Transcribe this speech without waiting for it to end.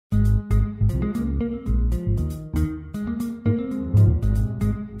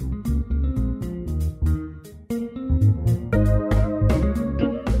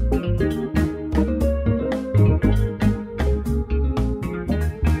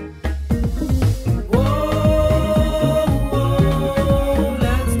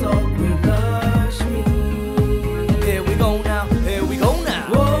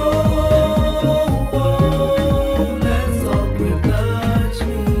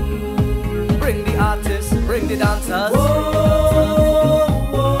Bring the artists, bring the dancers. Whoa,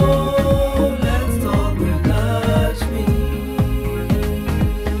 whoa, let's talk with Lakshmi.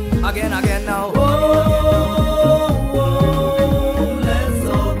 Again now. Whoa, whoa, let's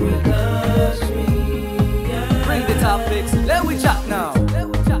talk with Lakshmi. Yeah. Bring the topics, let we chat now.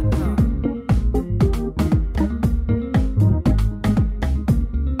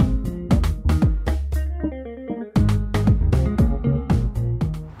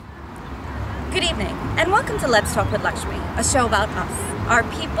 Good evening, and welcome to Let's Talk with Lakshmi, a show about us, our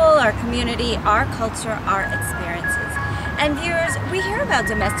people, our community, our culture, our experiences. And viewers, we hear about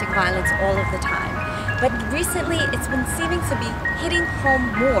domestic violence all of the time, but recently it's been seeming to be hitting home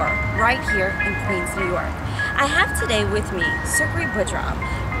more right here in Queens, New York. I have today with me Sukree Budram,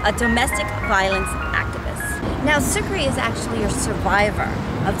 a domestic violence activist. Now, Sukree is actually a survivor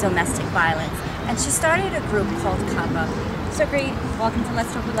of domestic violence, and she started a group called CADVA. Sukree, welcome to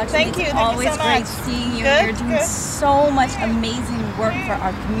Let's Talk with Lakshmi. Thank you. It's Thank always you so great much. seeing you. Good, You're doing good. so much amazing work for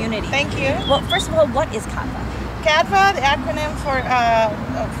our community. Thank you. Well, first of all, what is CADVA? CADVA, the acronym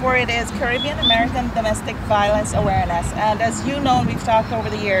for it is Caribbean American Domestic Violence Awareness. And as you know, and we've talked over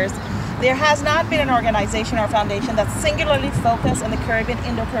the years, there has not been an organization or foundation that's singularly focused on the Caribbean,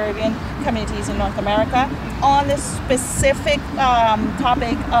 Indo-Caribbean communities in North America on this specific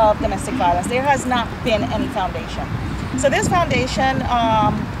topic of domestic violence. There has not been any foundation. So this foundation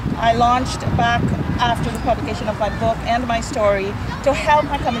I launched back after the publication of my book and my story to help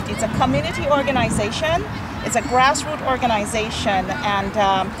my community. It's a community organization. It's a grassroots organization, and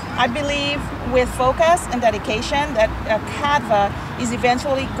I believe with focus and dedication that CADVA is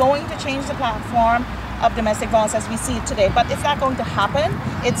eventually going to change the platform of domestic violence as we see it today. But it's not going to happen.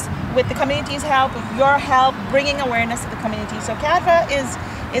 It's with the community's help, with your help, bringing awareness to the community. So CADVA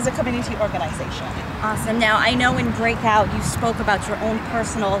is a community organization. Awesome. Now, I know in Breakout you spoke about your own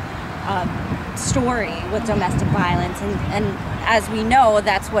personal story with domestic violence, and as we know,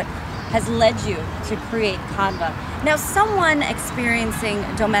 that's what has led you to create CADVA. Now, someone experiencing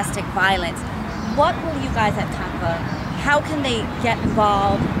domestic violence, what will you guys at CADVA, how can they get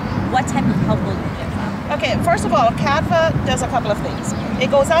involved? What type of help will you give them? Okay, first of all, CADVA does a couple of things. It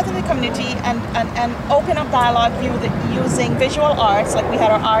goes out in the community and open up dialogue using visual arts, like we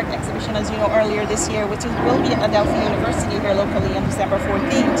had our art exhibition, as you know, earlier this year, which will be at Adelphi University here locally on December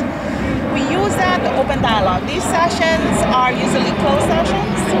 14th. We use that to open dialogue. These sessions are usually closed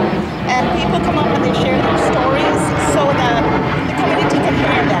sessions, and people come up and they share their stories so that the community can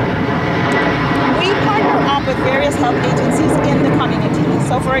hear them. We partner up with various health agencies in the community.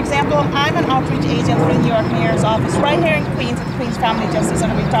 So for example, I'm an outreach agent for the New York Mayor's office right here in Queens at the Queens Family Justice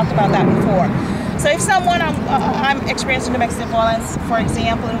Center. We've talked about that before. So if someone, I'm experiencing domestic violence, for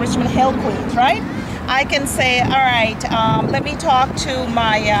example, in Richmond Hill, Queens, right? I can say, all right, let me talk to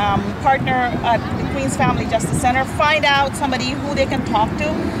my partner at the Queens Family Justice Center, find out somebody who they can talk to,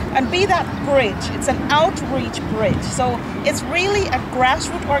 and be that bridge. It's an outreach bridge. So it's really a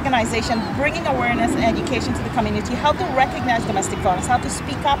grassroots organization bringing awareness and education to the community, how to recognize domestic violence, how to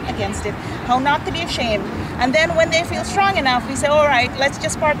speak up against it, how not to be ashamed. And then when they feel strong enough, we say, all right, let's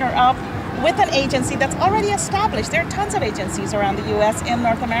just partner up with an agency that's already established. There are tons of agencies around the US, in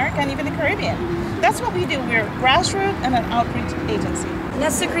North America, and even the Caribbean. That's what we do. We're grassroots and an outreach agency. Now,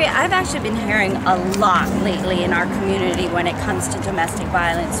 Sukree, I've actually been hearing a lot lately in our community when it comes to domestic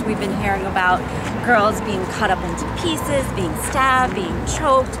violence. We've been hearing about girls being cut up into pieces, being stabbed, being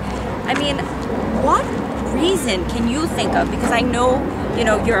choked. I mean, what reason can you think of? Because I know, you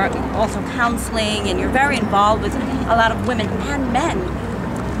know, you're also counseling and you're very involved with a lot of women and men.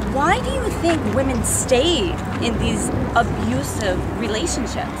 Why do you think women stay in these abusive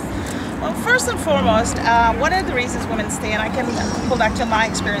relationships? Well, first and foremost, one of the reasons women stay, and I can pull back to my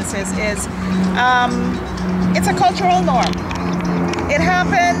experiences, is it's a cultural norm. It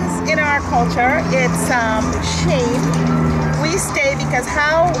happens in our culture. It's shame. We stay because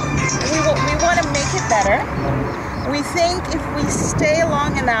we want to make it better. We think if we stay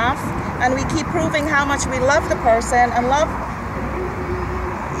long enough and we keep proving how much we love the person and love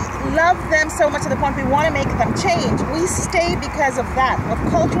them so much to the point we want to make them change, we stay because of that, of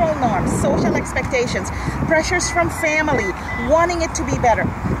cultural norms, social expectations, pressures from family, wanting it to be better.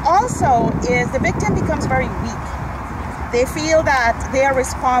 Also is the victim becomes very weak. They feel that they are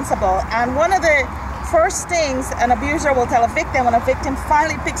responsible, and one of the first things an abuser will tell a victim when a victim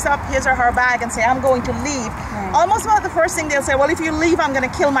finally picks up his or her bag and say, I'm going to leave, almost about the first thing they'll say, well, if you leave, I'm going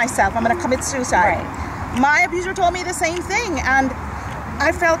to kill myself, I'm going to commit suicide. My abuser told me the same thing, and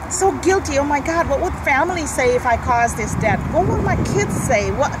I felt so guilty. Oh my God, what would family say if I caused this death? What would my kids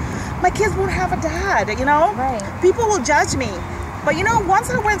say? My kids won't have a dad, you know? People will judge me. But you know, once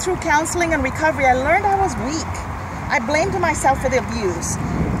I went through counseling and recovery, I learned I was weak. I blamed myself for the abuse.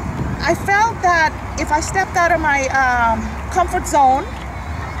 I felt that if I stepped out of my comfort zone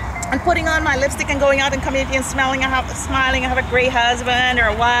and putting on my lipstick and going out in community and smiling, I have a great husband or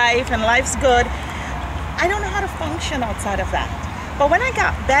a wife and life's good, I don't know how to function outside of that. But when I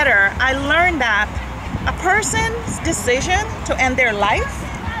got better, I learned that a person's decision to end their life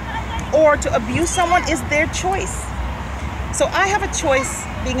or to abuse someone is their choice. So I have a choice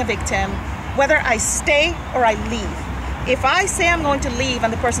being a victim, whether I stay or I leave. If I say I'm going to leave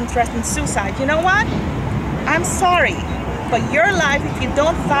and the person threatens suicide, you know what? I'm sorry, but your life, if you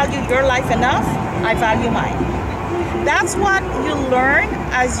don't value your life enough, I value mine. That's what you learn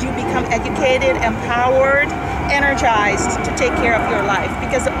as you become educated, empowered, energized to take care of your life.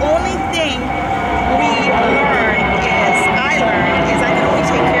 Because the only thing I can only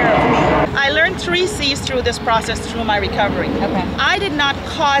take care of me. I learned 3 C's through this process, through my recovery. Okay. I did not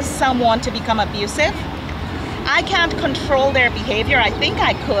cause someone to become abusive. I can't control their behavior. I think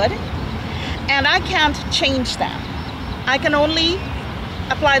I could. And I can't change them. I can only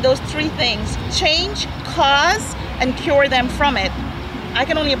apply those 3 things: change, cause, and cure them from it. I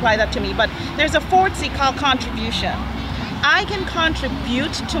can only apply that to me. But there's a 4th C called contribution. I can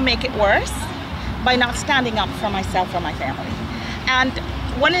contribute to make it worse by not standing up for myself or my family. And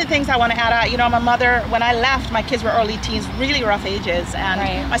one of the things I want to add, you know, I'm a mother. When I left, my kids were early teens, really rough ages, and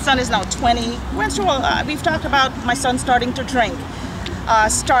Right. my son is now 20. Went through, we've talked about my son starting to drink,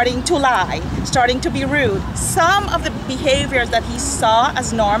 starting to lie, starting to be rude. Some of the behaviors that he saw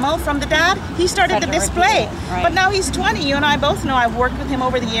as normal from the dad, he started to display. Right. But now he's 20. You and I both know, I've worked with him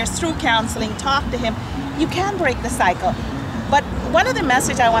over the years through counseling, talked to him. You can break the cycle. But one of the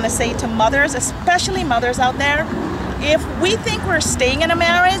message I want to say to mothers, especially mothers out there, if we think we're staying in a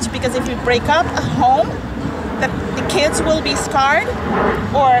marriage because if we break up a home, that the kids will be scarred,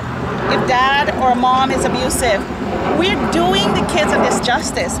 or if dad or mom is abusive, we're doing the kids a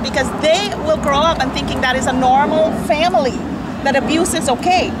disjustice, because they will grow up and thinking that is a normal family, that abuse is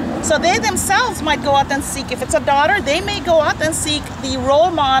okay. So they themselves might go out and seek, if it's a daughter, they may go out and seek the role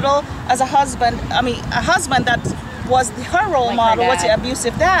model as a husband, a husband that was her role Like model, her was the dad.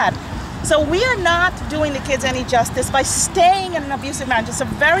 abusive dad. So we are not doing the kids any justice by staying in an abusive marriage. It's a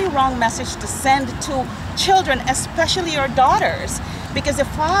very wrong message to send to children, especially your daughters, because the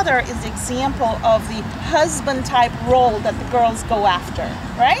father is the example of the husband type role that the girls go after,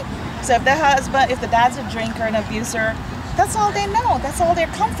 right? So if the dad's a drinker, an abuser, that's all they know. That's all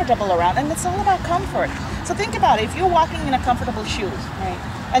they're comfortable around, and it's all about comfort. So think about it. If you're walking in a comfortable shoes, Right.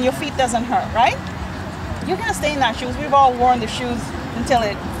 and your feet doesn't hurt, right? You're gonna stay in that shoes. We've all worn the shoes until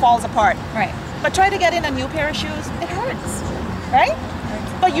it falls apart. Right. But try to get in a new pair of shoes, it hurts, right?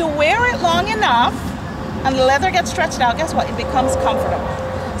 But you wear it long enough and the leather gets stretched out, guess what? It becomes comfortable.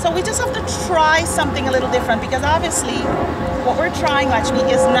 So we just have to try something a little different, because obviously what we're trying, Lakshmi,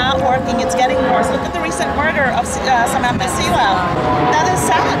 is not working. It's getting worse. Look at the recent murder of Samantha Seawell. That is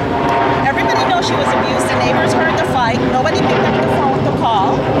sad. Everybody knows she was abused. The neighbors heard the fight. Nobody picked up the phone to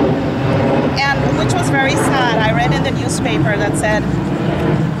call. And which was very sad. I read in the newspaper that said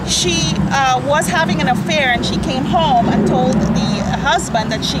she was having an affair and she came home and told the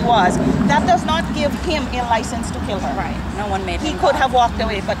husband that she was. That does not give him a license to kill her. Right. No one made He him could go. have walked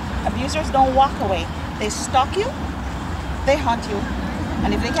away, but abusers don't walk away. They stalk you, they hunt you,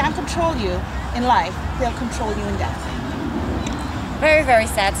 and if they can't control you in life, they'll control you in death. Very, very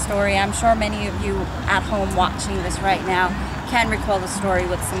sad story. I'm sure many of you at home watching this right now can recall the story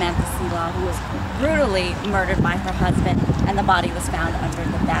with Samantha Seawell, who was brutally murdered by her husband, and the body was found under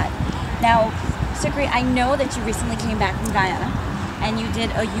the bed. Now, Sukree, I know that you recently came back from Guyana, and you did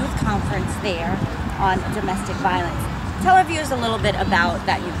a youth conference there on domestic violence. Tell our viewers a little bit about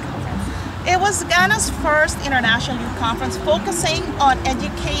that youth conference. It was Ghana's first international youth conference focusing on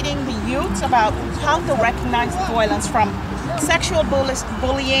educating the youth about how to recognize violence, from sexual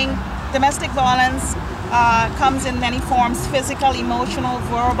bullying, domestic violence, comes in many forms: physical, emotional,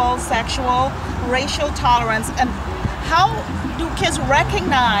 verbal, sexual, racial tolerance, and how do kids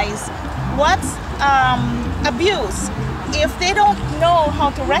recognize what's abuse if they don't know how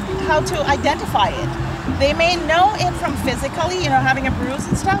to identify it. They may know it from physically, having a bruise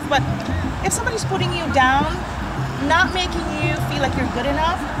and stuff, but if somebody's putting you down, not making you feel like you're good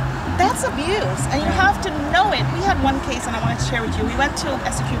enough, that's abuse, and you have to know it. We had one case, and I wanted to share with you. We went to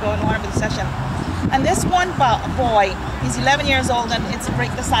Essecubo in one of the session, and this one boy, he's 11 years old, and it's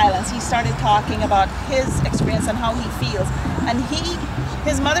Break the Silence. He started talking about his experience and how he feels, and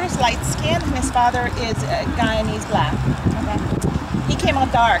his mother is light skinned and his father is Guyanese black. Okay. he came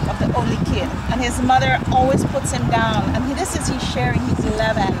out dark, of the only kid, and his mother always puts him down. And he's sharing, he's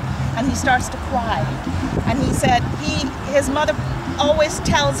 11, and he starts to cry. And he said his mother always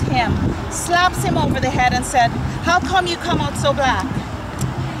tells him, slaps him over the head and said, "How come you come out so black?"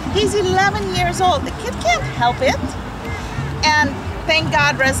 He's 11 years old. The kid can't help it. And thank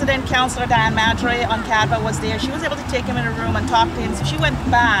God resident counselor Diane Madre on CADVA was there. She was able to take him in a room and talk to him. So she went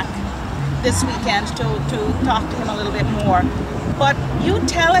back this weekend to talk to him a little bit more. But you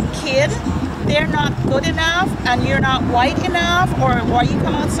tell a kid they're not good enough and you're not white enough, or why you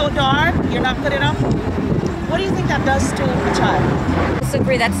come out so dark, you're not good enough. What do you think that does to a child?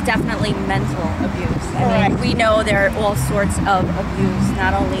 Sukree, that's definitely mental abuse. I mean, we know there are all sorts of abuse,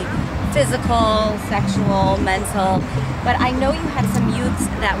 not only physical, sexual, mental, but I know you had some youths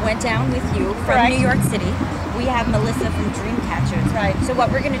that went down with you from New York City. We have Melissa from Dreamcatchers. Right. So what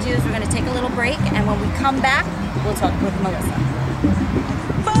we're going to do is we're going to take a little break, and when we come back, we'll talk with Melissa.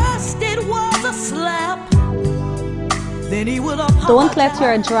 First it was a slap, then he would apologize. Don't let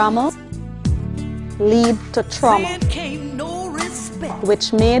your drama lead to trauma, Then came no respect.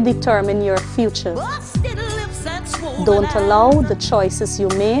 which may determine your future. Busted lips and swollen Don't eyes. allow the choices you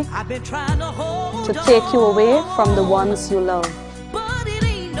make I've been trying to hold to take you away from the on, ones you love. but it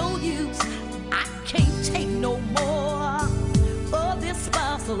ain't no use. I can't take no more of this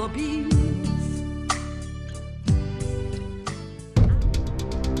spousal abuse.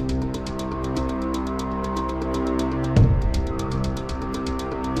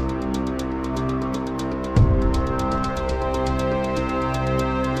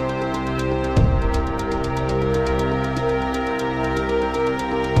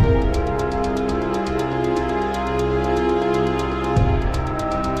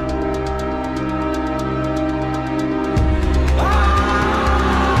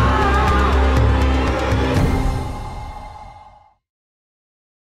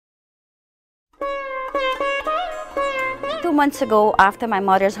 Months ago, after my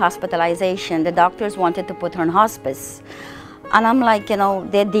mother's hospitalization, the doctors wanted to put her on hospice. And I'm like, you know,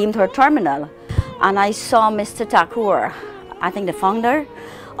 they deemed her terminal. And I saw Mr. Thakur, I think the founder,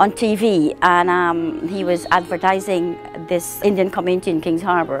 on TV, and he was advertising this Indian community in Kings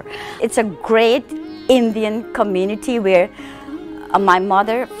Harbor. It's a great Indian community where my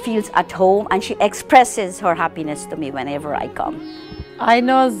mother feels at home, and she expresses her happiness to me whenever I come. I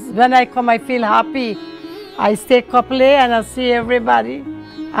know when I come, I feel happy. I stay a couple days and I see everybody,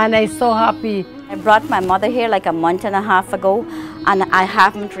 and I'm so happy. I brought my mother here like a month and a half ago, and I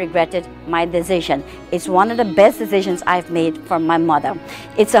haven't regretted my decision. It's one of the best decisions I've made for my mother.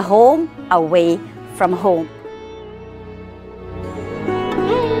 It's a home away from home.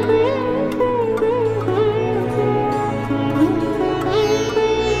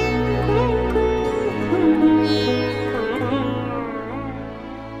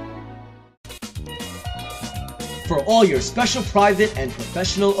 For all your special private and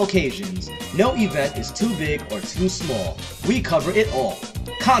professional occasions, no event is too big or too small. We cover it all.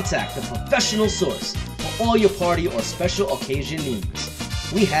 Contact the professional source for all your party or special occasion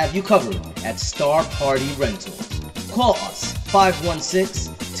needs. We have you covered at Star Party Rentals. Call us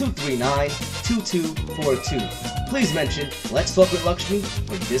 516-239-2242. Please mention Let's Talk with Lakshmi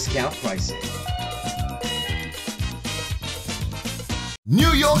for discount pricing.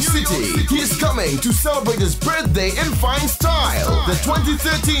 New York City, he's coming to celebrate his birthday in fine style. The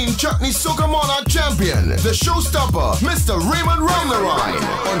 2013 Chutney Soca Monarch champion, the showstopper, Mr. Raymond Ramnarine.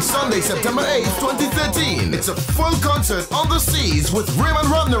 On Sunday, September 8th, 2013, it's a full concert on the seas with Raymond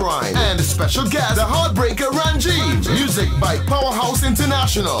Ramnarine and a special guest, the Heartbreaker Ranjeev. Music by Powerhouse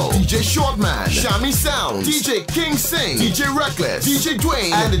International, DJ Shortman, Shami Sound, DJ King Singh, DJ Reckless, DJ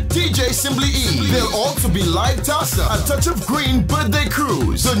Dwayne, and DJ Simply E. There'll also be live Tassa, a touch of green birthday cruise.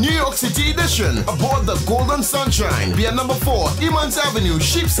 The New York City edition aboard the Golden Sunshine, Pier number 4, Emmons Avenue,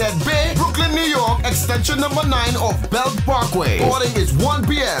 Sheepshead Bay, Brooklyn, New York, extension number 9 of Belt Parkway. Boarding is 1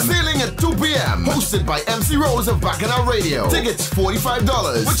 p.m., sailing at 2 p.m. Hosted by MC Rose of Bacchanal Radio. Tickets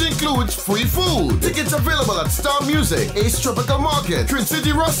 $45, which includes free food. Tickets available at Star Music, Ace Tropical Market, Twin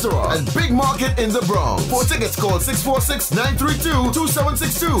City Restaurant, and Big Market in the Bronx. For tickets, call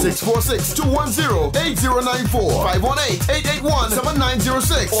 646-932-2762, 646-210-8094, 518-881-7906,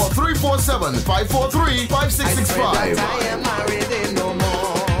 or 347-543-5665.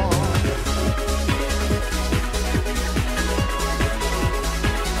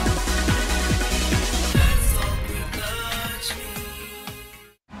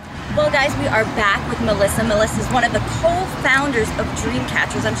 Well, guys, we are back with Melissa. Melissa is one of the co-founders of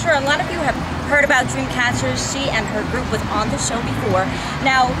Dreamcatchers. I'm sure a lot of you have heard about Dreamcatchers. She and her group was on the show before.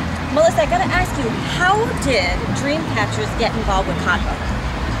 Now, Melissa, I gotta ask you, how did Dreamcatchers get involved with CADVA?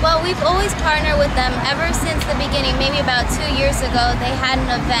 Well, we've always partnered with them ever since the beginning. Maybe about 2 years ago, they had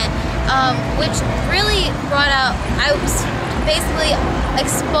an event which really brought out, I was basically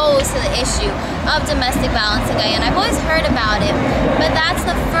exposed to the issue of domestic violence in Guyana. I've always heard about it, but that's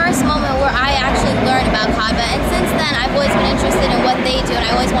the first moment where I actually learned about CADVA, and since then I've always been interested in what they do, and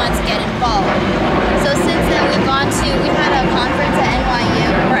I always wanted to get involved. So since then we've had a conference at NYU,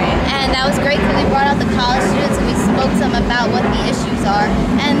 right? And that was great because we brought out the college students and we spoke to them about what the issues are.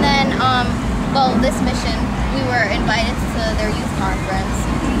 And then, well, this mission, we were invited to their youth conference.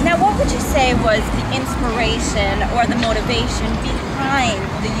 Now, what would you say was the inspiration or the motivation behind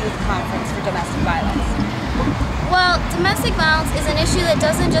the youth conference for domestic violence? Well, domestic violence is an issue that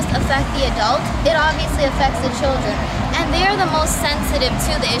doesn't just affect the adult, it obviously affects the children. And they're the most sensitive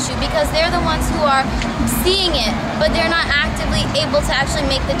to the issue because they're the ones who are seeing it, but they're not actively able to actually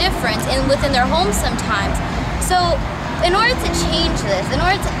make the difference within their homes sometimes. So, in order to change this, in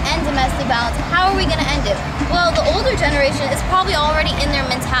order to end domestic violence, how are we going to end it? Well, the older generation is probably already in their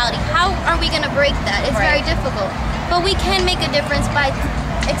mentality. How are we going to break that? It's very difficult. But we can make a difference by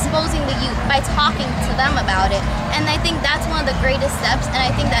exposing the youth, by talking to them about it. And I think that's one of the greatest steps, and I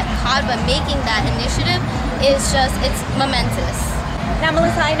think that CADVA making that initiative is just, it's momentous. Now,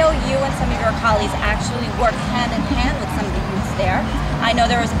 Melissa, I know you and some of your colleagues actually work hand in hand with some of the youths there. I know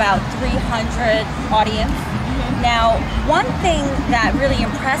there was about 300 audience. Now, one thing that really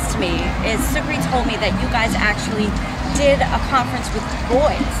impressed me is Sukree told me that you guys actually did a conference with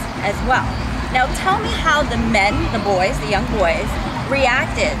boys as well. Now, tell me how the men, the boys, the young boys,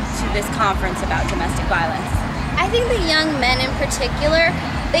 reacted to this conference about domestic violence. I think the young men in particular,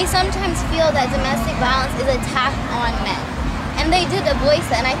 they sometimes feel that domestic violence is an attack on men. And they did voice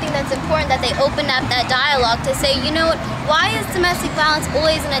that, and I think that's important that they open up that dialogue to say, you know what, why is domestic violence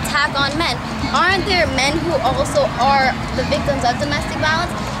always an attack on men? Aren't there men who also are the victims of domestic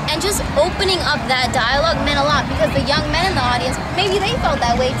violence? And just opening up that dialogue meant a lot because the young men in the audience, maybe they felt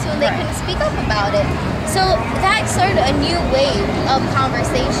that way too and they couldn't speak up about it. So that started a new wave of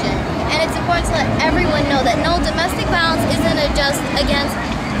conversation. And it's important to let everyone know that no, domestic violence isn't just against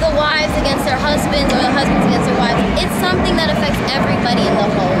the wives against their husbands or the husbands against their wives. It's something that affects everybody in the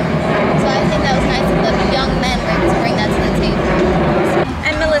home. So I think that was nice that the young men were able to bring that to the table.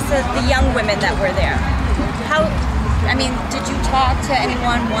 And Melissa, the young women that were there, did you talk to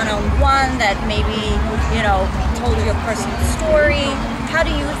anyone one-on-one that maybe, told you a personal story? How do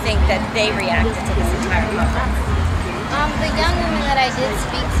you think that they reacted to this entire conference? The young women that I did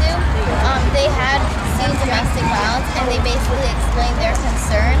speak to, they had seen domestic violence and they basically explained their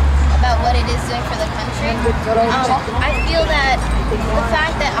concern about what it is doing for the country. I feel that the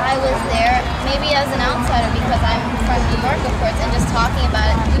fact that I was there, maybe as an outsider because I'm from New York, of course, and just talking about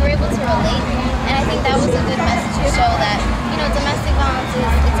it, we were able to relate. And I think that was a good message to show that, domestic violence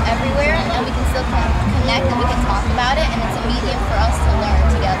it's everywhere and we can still connect and we can talk about it, and it's a medium for us to learn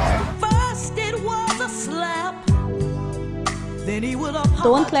together. First it was a slap.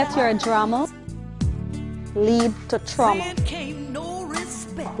 Don't let your drama lead to trauma,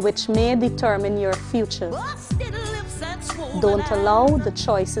 which may determine your future. Don't allow the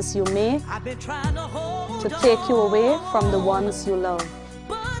choices you make to take you away from the ones you love.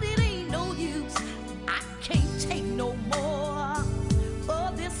 But it ain't no use. I can't take no more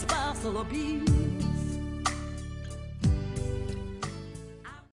of this spousal abuse.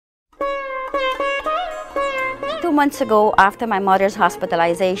 2 months ago, after my mother's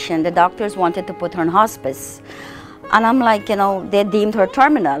hospitalization, the doctors wanted to put her on hospice. And I'm like, they deemed her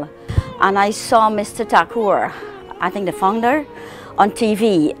terminal. And I saw Mr. Thakur, I think the founder, on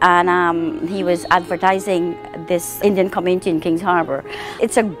TV, and he was advertising this Indian community in Kings Harbor.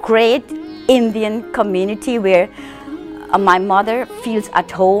 It's a great Indian community where my mother feels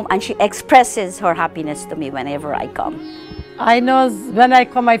at home and she expresses her happiness to me whenever I come. I know when I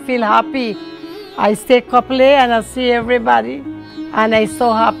come I feel happy. I stay a couple days and I see everybody and I'm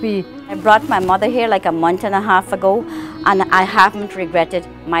so happy. I brought my mother here like a month and a half ago and I haven't regretted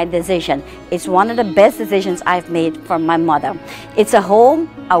my decision. It's one of the best decisions I've made for my mother. It's a home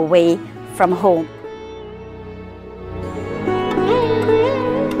away from home.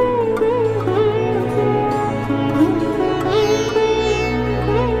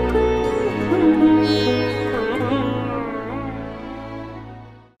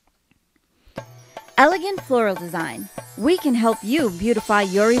 Elegant Floral Design. We can help you beautify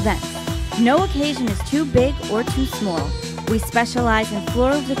your event. No occasion is too big or too small. We specialize in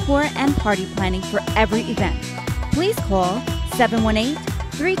floral decor and party planning for every event. Please call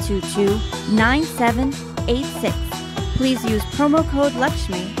 718-322-9786. Please use promo code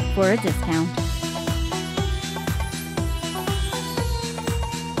Lakshmi for a discount.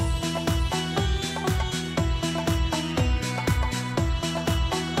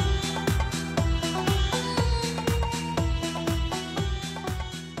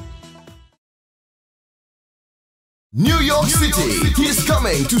 New York City, he's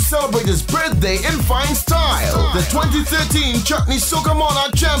coming to celebrate his birthday in fine style. The 2013 Chutney Soca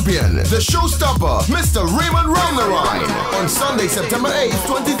Monarch champion, the showstopper, Mr. Raymond Ramnarine. On Sunday, September 8th,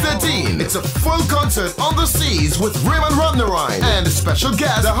 2013, it's a full concert on the seas with Raymond Ramnarine and a special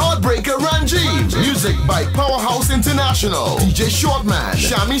guest, the Heartbreaker Ranjeev. Music by Powerhouse International, DJ Shortman,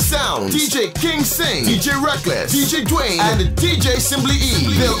 Shami Sound, DJ King Singh, DJ Reckless, DJ Dwayne, and DJ Simply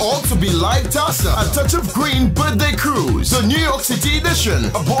E. There'll also be live Tassa, a touch of green birthday cruise, the New York City edition,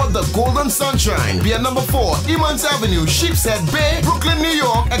 aboard the Golden Sunshine, via number 4, Emmons Avenue, Sheepshead Bay, Brooklyn, New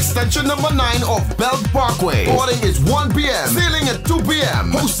York, extension number 9 of Belt Parkway. Boarding is 1 p.m., sailing at 2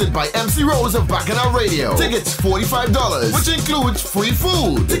 p.m. Hosted by MC Rose of Bacchanal Radio. Tickets $45, which includes free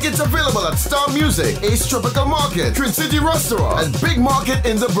food. Tickets available at Star Music, Ace Tropical Market, Twin City Restaurant, and Big Market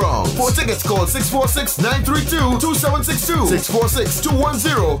in the Bronx. For tickets, call 646-932-2762,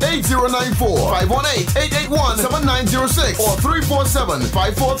 646-210-8094, 518-881-7906, or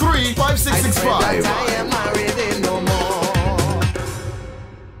 347-543-5665.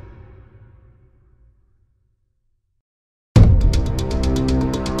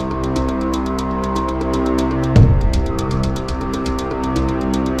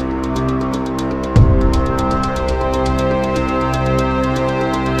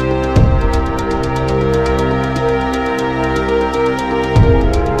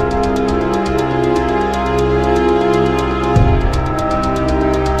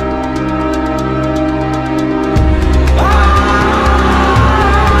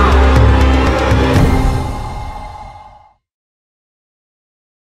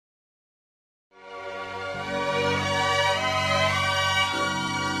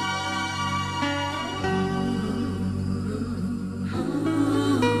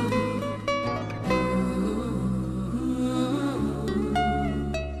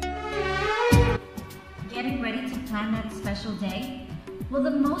 Plan that special day? Well,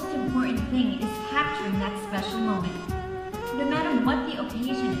 the most important thing is capturing that special moment. No matter what the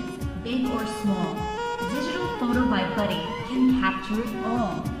occasion is, big or small, Digital Photo by Buddy can capture it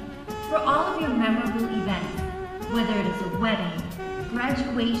all. For all of your memorable events, whether it is a wedding,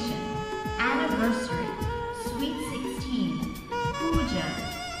 graduation, anniversary, sweet 16, puja,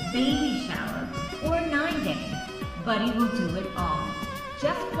 baby shower, or 9-day, Buddy will do it all.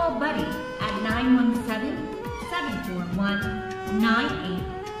 Just call Buddy at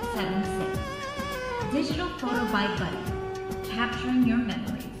 917-741-9876. Digital Photo by Buddy, capturing your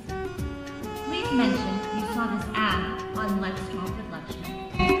memories. Please mention you saw this ad on Let's Talk with Lakshmi.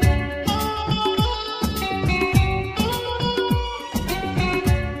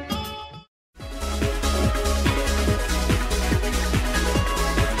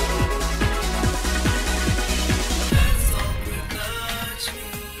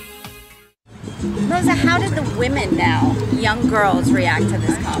 Rosa, how did the women now, young girls, react to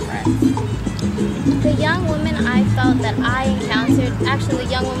this conference? The young women I felt that I encountered, actually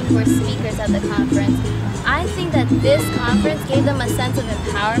the young women who were speakers at the conference, I think that this conference gave them a sense of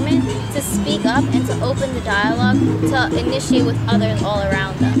empowerment to speak up and to open the dialogue to initiate with others all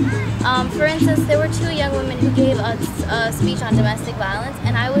around them. For instance, there were 2 young women who gave a speech on domestic violence,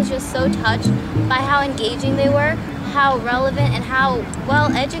 and I was just so touched by how engaging they were, how relevant and how well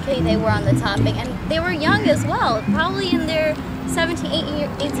educated they were on the topic, and they were young as well, probably in their 17,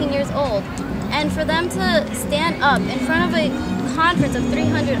 18 years old. And for them to stand up in front of a conference of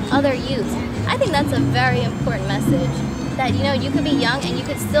 300 other youths, I think that's a very important message. That, you know, you could be young and you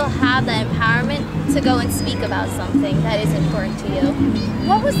could still have that empowerment to go and speak about something that is important to you.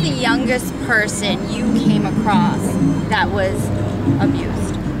 What was the youngest person you came across that was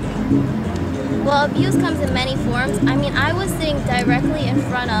abused? Well, abuse comes in many forms. I mean, I was sitting directly in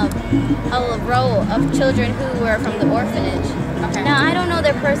front of a row of children who were from the orphanage. Okay. Now, I don't know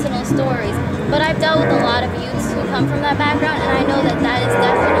their personal stories, but I've dealt with a lot of youths who come from that background, and I know that that is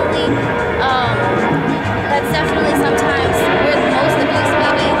definitely, sometimes where the most abuse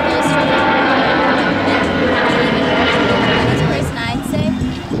may be, most children. This person I'd say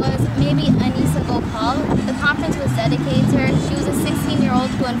was maybe Anissa Gopal. The conference was dedicated to her. She was a 16-year-old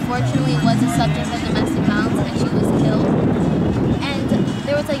who unfortunately was a subject of domestic violence, and she was killed. And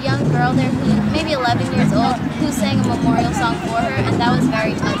there was a young girl there who, maybe 11 years old, who sang a memorial song for her, and that was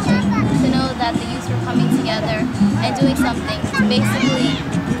very touching to know that the youth were coming together and doing something to basically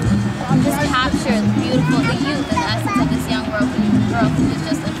just capture the youth and the essence of this young world who girl who was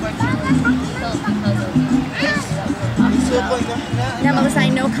just unfortunately killed because of the issue that we were talking about. Now, Melissa, I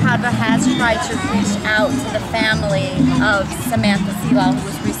know CADVA has tried to reach out to the family of Samantha Seawell, who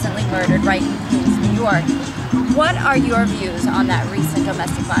was recently murdered right in Queens, New York. What are your views on that recent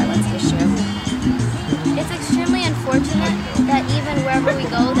domestic violence issue? It's extremely unfortunate that even wherever we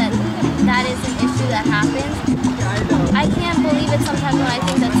go that is an issue that happens. I can't believe it sometimes when I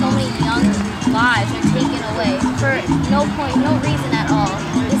think that so many young lives are taken away for no point, no reason at all.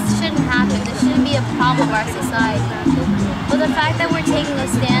 This shouldn't happen. This shouldn't be a problem of our society. But the fact that we're taking a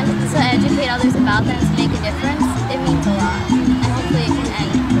stand to educate others about that and to make a difference, it means a lot. And hopefully it can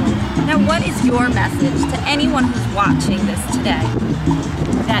end. Now, what is your message to anyone who's watching this today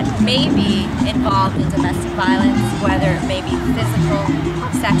that may be involved in domestic violence, whether it may be physical,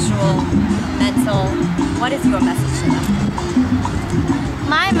 sexual, mental? What is your message to them?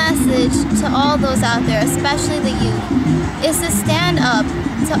 My message to all those out there, especially the youth, is to stand up,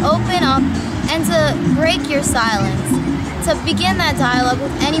 to open up, and to break your silence, to begin that dialogue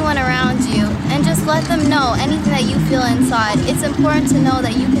with anyone around you, and just let them know anything that you feel inside. It's important to know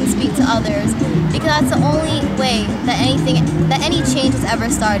that you can speak to others, because that's the only way that any change has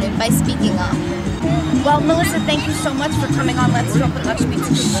ever started, by speaking up. Well, Melissa, thank you so much for coming on Let's Talk with Lakshmi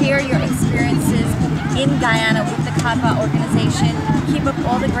to share your experiences in Guyana with the CADVA organization. Keep up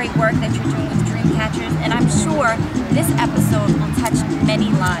all the great work that you're doing with Dreamcatchers, and I'm sure this episode will touch many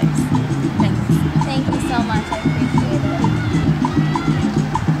lives. Thank you. Thank you so much. I appreciate it.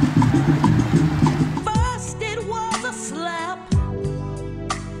 First it was a slap,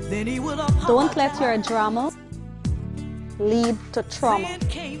 then he would apologize. Don't let your drama lead to trauma, Then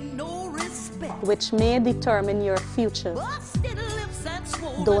came no respect. which may determine your future. Busted lips and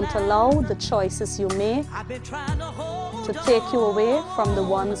swollen Don't allow the choices you make I've been trying to hold to take you away from the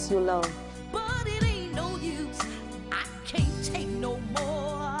ones you love. but it ain't no use. I can't take no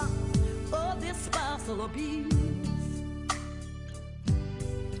more of this spousal abuse.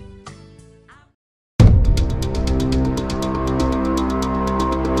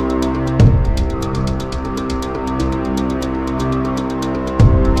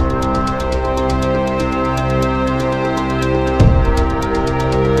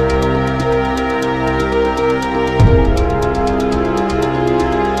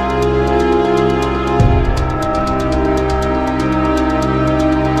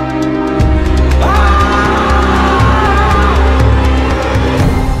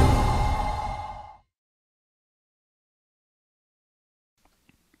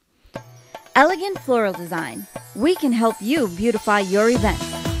 Elegant Floral Design. We can help you beautify your event.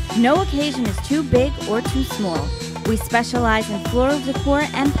 No occasion is too big or too small. We specialize in floral decor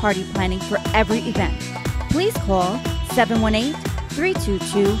and party planning for every event. Please call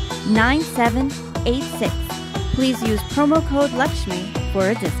 718-322-9786. Please use promo code Lakshmi for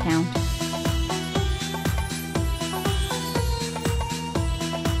a discount.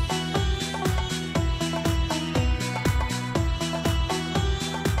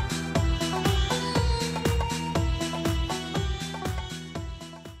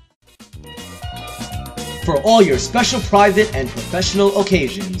 For all your special private and professional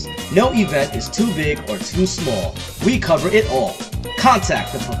occasions, no event is too big or too small. We cover it all.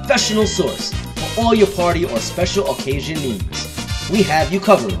 Contact the professional source for all your party or special occasion needs. We have you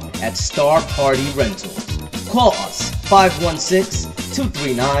covered at Star Party Rentals. Call us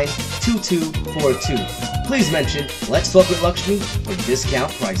 516-239-2242. Please mention Let's Talk with Lakshmi for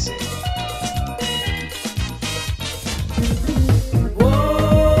discount pricing.